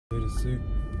soup.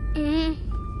 You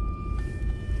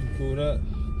cool with that?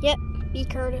 Yep, be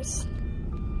Curtis.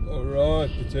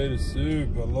 Alright, potato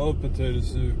soup. I love potato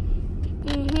soup.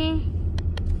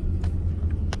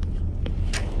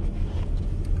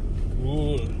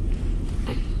 Cool.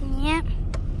 Yep.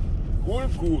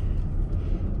 Cool.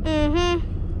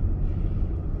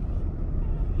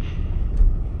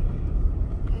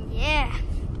 Yeah.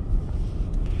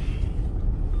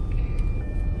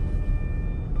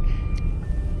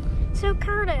 So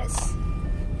Curtis.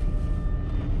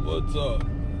 What's up?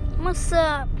 What's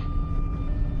up?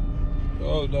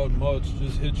 Oh, not much.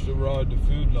 Just hitched a ride to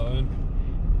Food Line.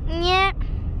 Yep.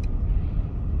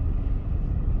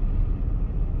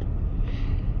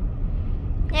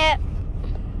 Yep.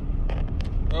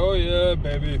 Oh yeah,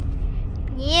 baby.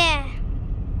 Yeah.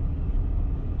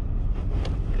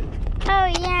 Oh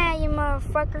yeah, you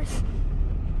motherfuckers.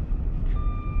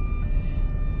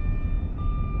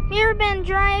 You've been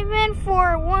driving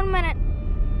for 1 minute.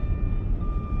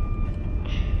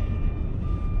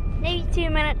 Maybe 2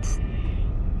 minutes.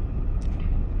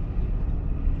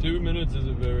 2 minutes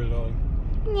isn't very long.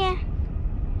 Yeah.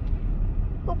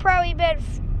 We'll probably be at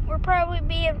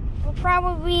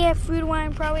Food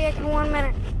Line probably like in 1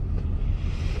 minute.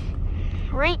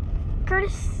 Right,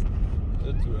 Curtis?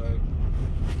 That's right.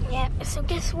 Yeah, so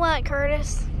guess what,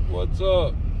 Curtis? What's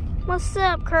up? What's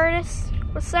up, Curtis?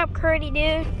 What's up, Curdy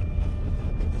dude?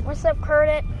 What's up,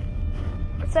 Curtis?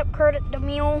 What's up, Curtis the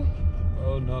mule?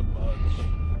 Oh, not much.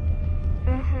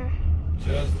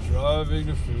 Just driving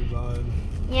to Food Line.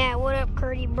 Yeah, what up,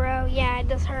 Curdy bro? Yeah, I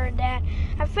just heard that.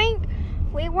 I think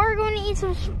we were going to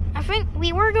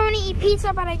eat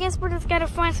pizza, but I guess we're just gotta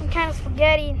find some kind of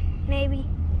spaghetti, maybe.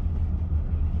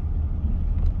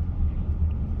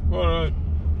 Alright.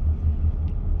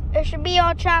 It should be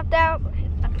all chopped up.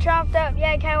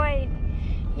 Yike how I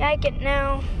yike it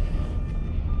now.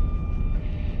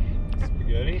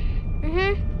 Spaghetti?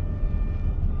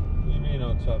 What What do you mean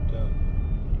all chopped out?